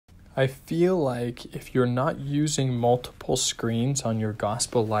I feel like if you're not using multiple screens on your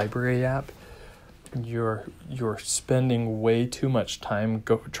Gospel Library app, you're spending way too much time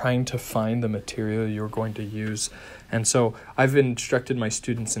trying to find the material you're going to use. And so I've instructed my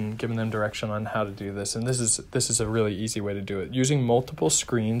students and given them direction on how to do this. And this is a really easy way to do it. Using multiple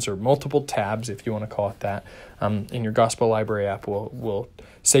screens or multiple tabs, if you want to call it that, in your Gospel Library app will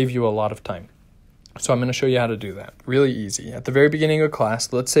save you a lot of time. So I'm going to show you how to do that. Really easy. At the very beginning of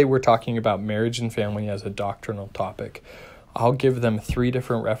class, let's say we're talking about marriage and family as a doctrinal topic. I'll give them 3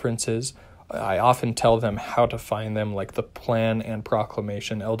 different references. I often tell them how to find them, like the Plan and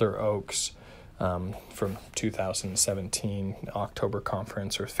Proclamation, Elder Oaks, from 2017 October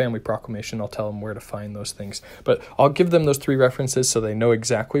conference, or Family Proclamation. I'll tell them where to find those things. But I'll give them those 3 references so they know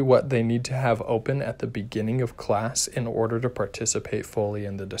exactly what they need to have open at the beginning of class in order to participate fully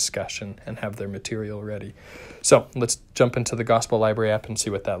in the discussion and have their material ready. So let's jump into the Gospel Library app and see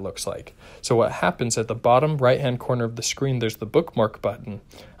what that looks like. So what happens at the bottom right-hand corner of the screen, there's the bookmark button.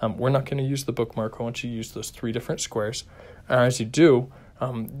 We're not going to use the bookmark. I want you to use those 3 different squares. As you do,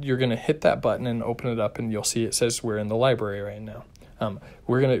 you're going to hit that button and open it up, and you'll see it says we're in the library right now.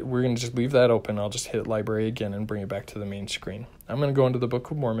 We're gonna just leave that open. I'll just hit library again and bring it back to the main screen. I'm going to go into the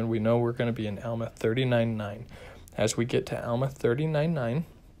Book of Mormon. We know we're going to be in Alma 39:9. As we get to Alma 39:9,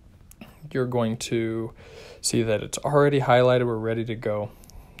 you're going to see that it's already highlighted. We're ready to go.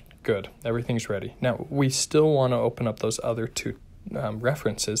 Good. Everything's ready. Now, we still want to open up those other 2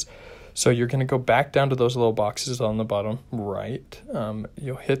 references. So you're going to go back down to those little boxes on the bottom right.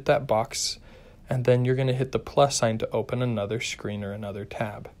 You'll hit that box, and then you're going to hit the plus sign to open another screen or another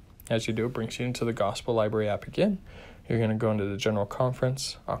tab. As you do, it brings you into the Gospel Library app again. You're going to go into the General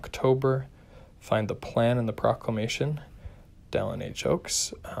Conference, October, find the Plan and the Proclamation, Dallin H.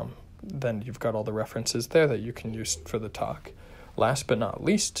 Oaks. Then you've got all the references there that you can use for the talk. Last but not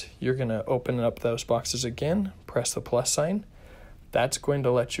least, you're going to open up those boxes again, press the plus sign. That's going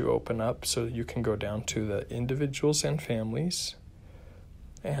to let you open up so you can go down to the individuals and families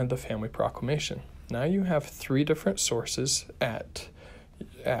and the Family Proclamation. Now you have 3 different sources at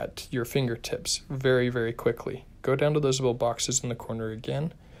your fingertips very, very quickly. Go down to those little boxes in the corner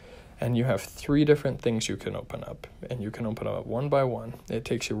again, and you have 3 different things you can open up, and you can open up one by one. It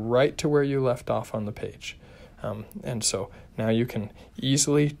takes you right to where you left off on the page. And so now you can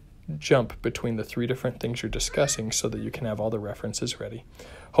easily jump between the 3 different things you're discussing so that you can have all the references ready.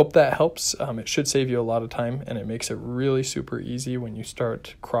 Hope that helps. It should save you a lot of time, and it makes it really super easy when you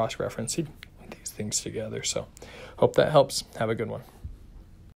start cross-referencing these things together. So hope that helps. Have a good one.